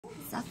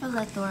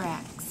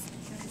Cephalothorax.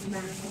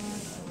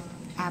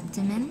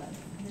 Abdomen.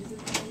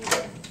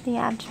 The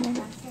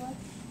abdomen.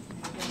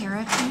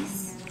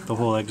 Carapace. The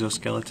whole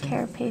exoskeleton.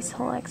 Carapace,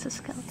 whole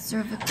exoskeleton.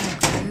 Cervical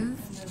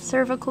groove.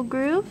 Cervical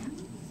groove.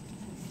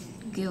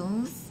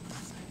 Gills.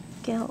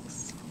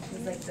 Gills.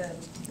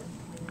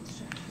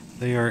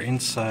 They are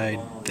inside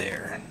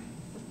there.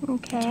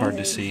 Okay. It's hard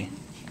to see.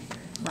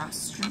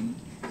 Rostrum.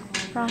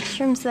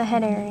 Rostrum's the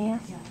head area.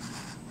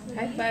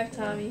 High five,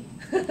 Tommy.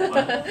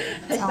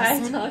 High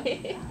five,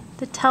 Tommy.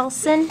 The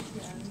telson.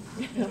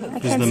 I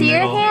can't the see your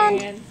middle-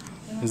 hand.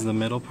 Is the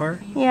middle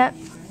part? Yep.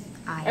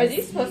 Are Eyes.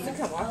 these supposed to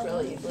come off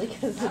really easily?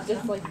 Because it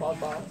just like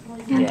falls off.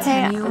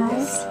 Okay.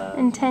 Eyes.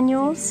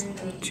 Antennules.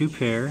 2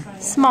 pair.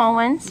 Small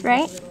ones,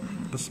 right?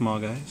 The small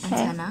guys. Okay.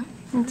 Antenna.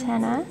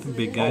 Antenna. The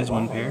big guys,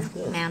 1 pair.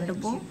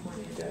 Mandible.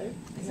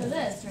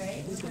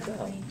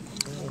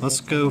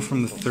 Let's go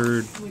from the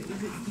third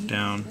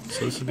down.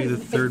 So this would be the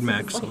third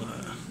maxilla.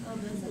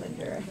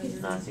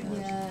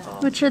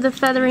 Which are the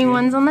feathery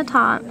ones on the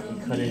top.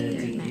 Cut it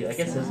into, I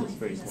guess this was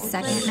pretty small.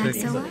 Second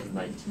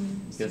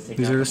maxilla.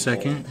 These are the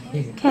second.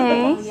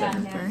 Okay.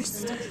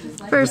 First.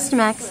 First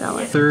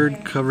maxilla.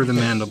 Third cover the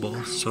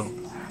mandible. So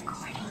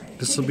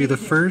this will be the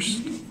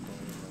first,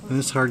 and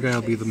this hard guy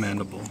will be the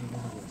mandible.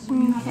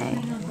 Okay.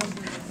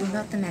 What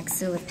about the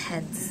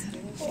maxillipeds?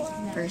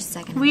 First,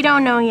 second. We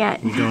don't know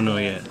yet. We don't know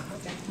yet.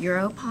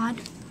 Uropod.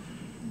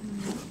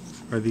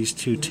 Are these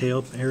 2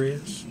 tail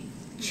areas?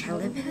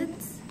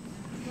 Chelipeds.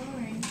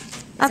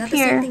 Up that the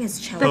here, same thing as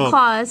the chelip?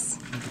 claws.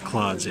 The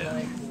claws,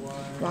 yeah.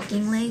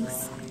 Walking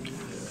legs.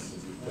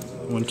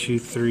 1, 2,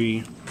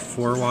 3,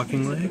 4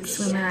 walking legs.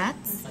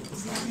 Swimmerettes.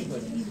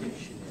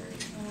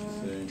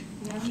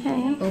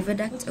 Okay.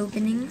 Oviduct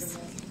openings.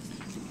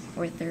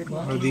 Or third Are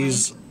walking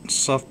these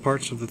soft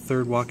parts of the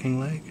third walking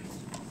leg?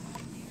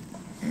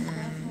 leg.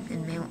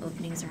 And male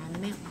openings are on the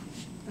male.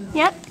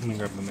 Yep. Let me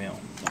grab the male.